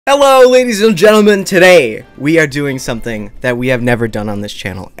Hello ladies and gentlemen, today we are doing something that we have never done on this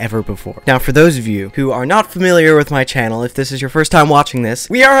channel ever before. Now for those of you who are not familiar with my channel, if this is your first time watching this,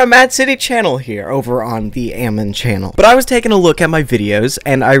 we are a Mad City channel here over on the Ammon channel. But I was taking a look at my videos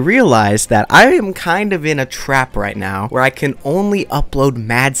and I realized that I am kind of in a trap right now where I can only upload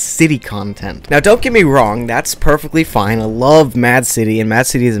Mad City content. Now don't get me wrong, that's perfectly fine. I love Mad City and Mad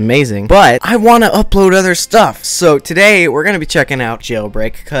City is amazing, but I want to upload other stuff. So today we're going to be checking out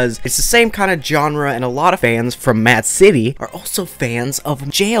Jailbreak because it's the same kind of genre, and a lot of fans from Mad City are also fans of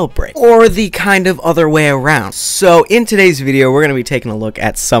Jailbreak, or the kind of other way around. So in today's video, we're going to be taking a look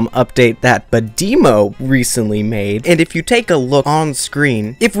at some update that Badimo recently made, and if you take a look on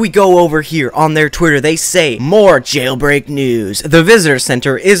screen, if we go over here on their Twitter, they say, more Jailbreak news. The visitor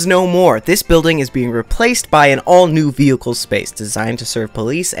center is no more. This building is being replaced by an all-new vehicle space designed to serve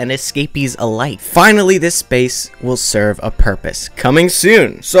police and escapees alike. Finally, this space will serve a purpose. Coming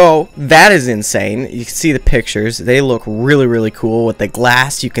soon. So that is insane. You can see the pictures. They look really cool with the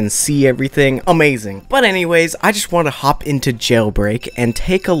glass. You can see everything. Amazing. But anyways, I just want to hop into Jailbreak and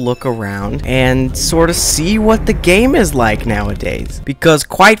take a look around and sort of see what the game is like nowadays. Because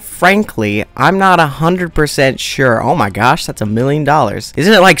quite frankly, I'm not 100% sure. Oh my gosh, that's $1 million.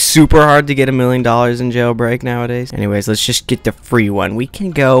 Isn't it like super hard to get $1 million in Jailbreak nowadays? Anyways, let's just get the free one. We can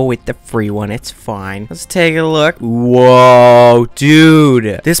go with the free one. It's fine. Let's take a look. Whoa,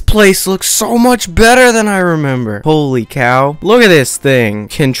 dude. This place looks so much better than I remember. Holy cow. Look at this thing.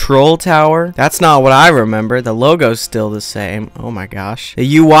 Control tower. That's not what I remember. The logo's still the same. Oh my gosh.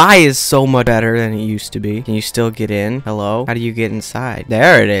 The UI is so much better than it used to be. Can you still get in? Hello? How do you get inside?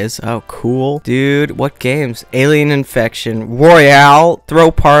 There it is. Oh, cool. Dude, what games? Alien Infection, Royale,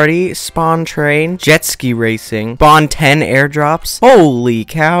 Throw Party, Spawn Train, Jet Ski Racing, Bond 10 airdrops. Holy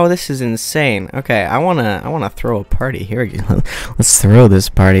cow, this is insane. Okay, I wanna throw a party. Here we go. Let's throw this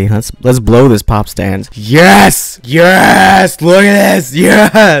party. Let's blow this pop stand. Yes! Yes! Look at this!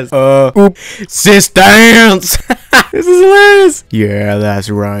 Yes! Sis dance! This is hilarious! Yeah, that's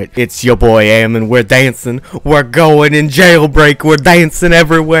right. It's your boy Ammon. We're dancing. We're going in Jailbreak. We're dancing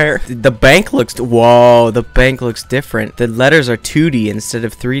everywhere. The bank looks... Whoa, the bank looks different. The letters are 2D instead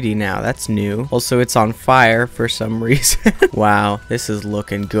of 3D now. That's new. Also, it's on fire for some reason. Wow, this is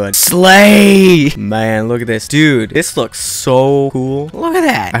looking good. Slay! Man, look at this. Dude, this looks so cool. Look at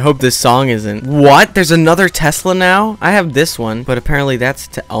that. I hope this song isn't... What? There's another Tesla now? I have this one, but apparently that's...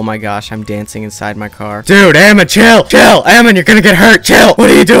 Oh my gosh, I'm dancing inside my car. Dude, Ammon, chill! Chill! Ammon, you're gonna get hurt! Chill! What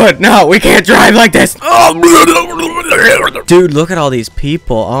are you doing? No, we can't drive like this! Dude, look at all these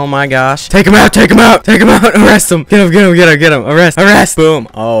people. Oh my gosh. Take him out! Take him out! Take him out! Arrest him! Get him! Get him! Get him! Get him! Arrest! Arrest! Boom!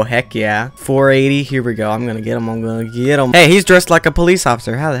 Oh, heck yeah. 480. Here we go. I'm gonna get him. I'm gonna get him. Hey, he's dressed like a police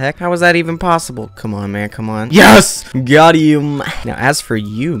officer. How the heck? How was that even possible? Come on, man. Come on. Yes! Got him. Now, as for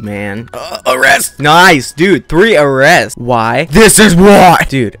you, man. Arrest! Nice! Dude, 3 arrests. Why? This is why!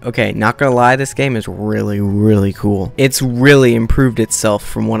 Dude, okay, not gonna lie. This game is really cool. It's really improved itself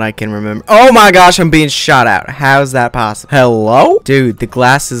from what I can remember. Oh my gosh, I'm being shot at. How's that possible? Hello? Dude, the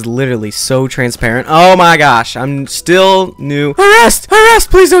glass is literally so transparent. Oh my gosh, I'm still new. Arrest! Arrest!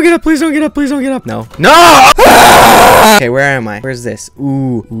 Please don't get up. Please don't get up. Please don't get up. No. No! Okay, where am I? Where's this?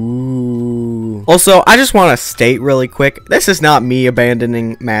 Ooh. Also, I just want to state really quick, this is not me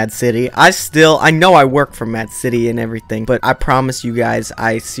abandoning Mad City. I know I work for Mad City and everything, but I promise you guys,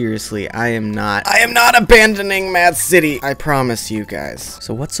 I am not abandoning Mad City. I promise you guys.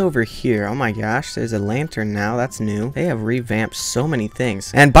 So what's over here? Oh my gosh, there's a lantern now. That's new. They have revamped so many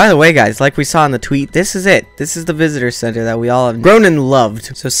things. And by the way, guys, like we saw in the tweet, this is it. This is the visitor center that we all have grown and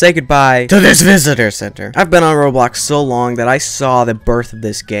loved. So say goodbye to this visitor center. I've been on Roblox so long that I saw the birth of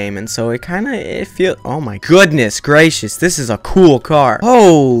this game, and so it feels... Oh my goodness gracious, this is a cool car.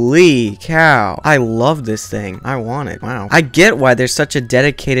 Holy cow. I love this thing. I want it. Wow. I get why there's such a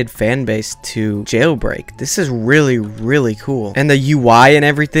dedicated fan base to Jailbreak. This is really cool. And the UI and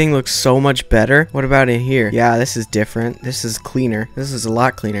everything looks so much better. What about in here? Yeah, this is different. This is cleaner. This is a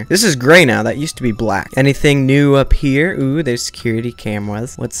lot cleaner. This is gray now. That used to be black. Anything new up here? Ooh, there's security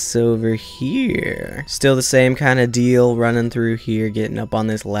cameras. What's over here? Still the same kind of deal running through here, getting up on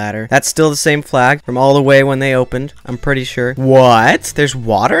this ladder. That's still the same flag from all the way when they opened. I'm pretty sure. What? There's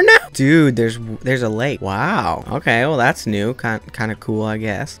water now? Dude, there's a lake. Wow. Okay, well that's new. Kind of cool, I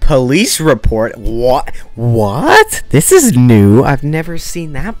guess. Police report. What? This is new. I've never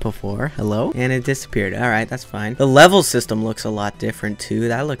seen that before. Hello? And it disappeared. Alright, that's fine. The level system looks a lot different too.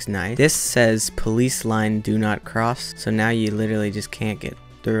 That looks nice. This says police line do not cross. So now you literally just can't get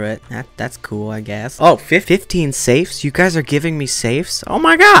through it. That's cool, I guess. Oh, 15 safes? You guys are giving me safes? Oh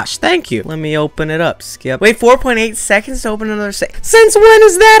my gosh, thank you. Let me open it up. Skip. Wait, 4.8 seconds to open another safe. Since when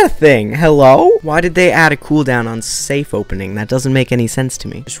is that a thing? Hello? Why did they add a cooldown on safe opening? That doesn't make any sense to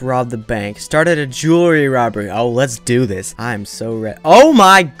me. Just robbed the bank. Started a jewelry robbery. Oh, let's do this. I'm so ready. Oh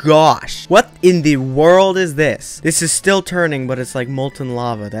my gosh. What in the world is this? This is still turning, but it's like molten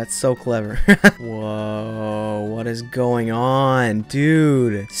lava. That's so clever. Whoa, what is going on?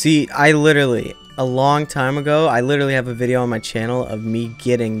 Dude. See, a long time ago, I literally have a video on my channel of me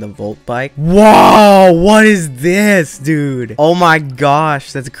getting the Volt bike. Whoa, what is this, dude? Oh my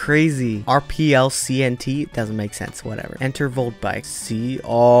gosh, that's crazy. RPLCNT doesn't make sense, whatever. Enter Volt bike. See?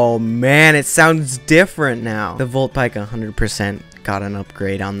 Oh man, it sounds different now. The Volt bike 100% got an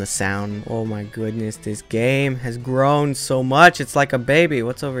upgrade on the sound. Oh my goodness, this game has grown so much. It's like a baby.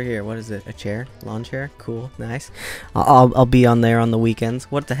 What's over here? What is it? A chair? Lawn chair? Cool. Nice. I'll be on there on the weekends.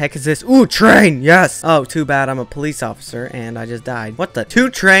 What the heck is this? Ooh, train! Yes! Oh, too bad I'm a police officer and I just died. What the? 2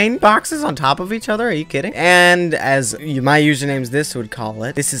 train boxes on top of each other? Are you kidding? And as my usernames this would call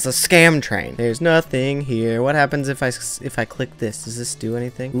it, this is a scam train. There's nothing here. What happens if I click this? Does this do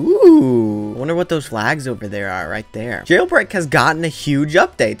anything? Ooh. I wonder what those flags over there are right there. Jailbreak has gotten a huge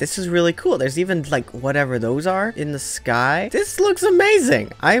update. This is really cool. There's even like whatever those are in the sky. This looks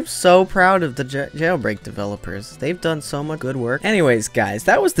amazing. I'm so proud of the Jailbreak developers. They've done so much good work. Anyways, guys,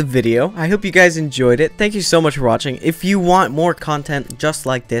 that was the video. I hope you guys enjoyed it. Thank you so much for watching. If you want more content just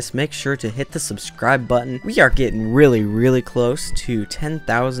like this, make sure to hit the subscribe button. We are getting really close to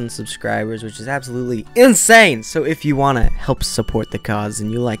 10,000 subscribers, which is absolutely insane. So if you want to help support the cause and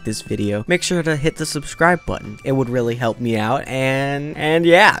you like this video, make sure to hit the subscribe button. It would really help me out. And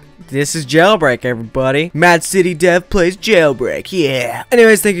yeah, this is Jailbreak, everybody. Mad City Dev plays Jailbreak, yeah.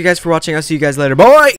 Anyways, thank you guys for watching. I'll see you guys later. Bye!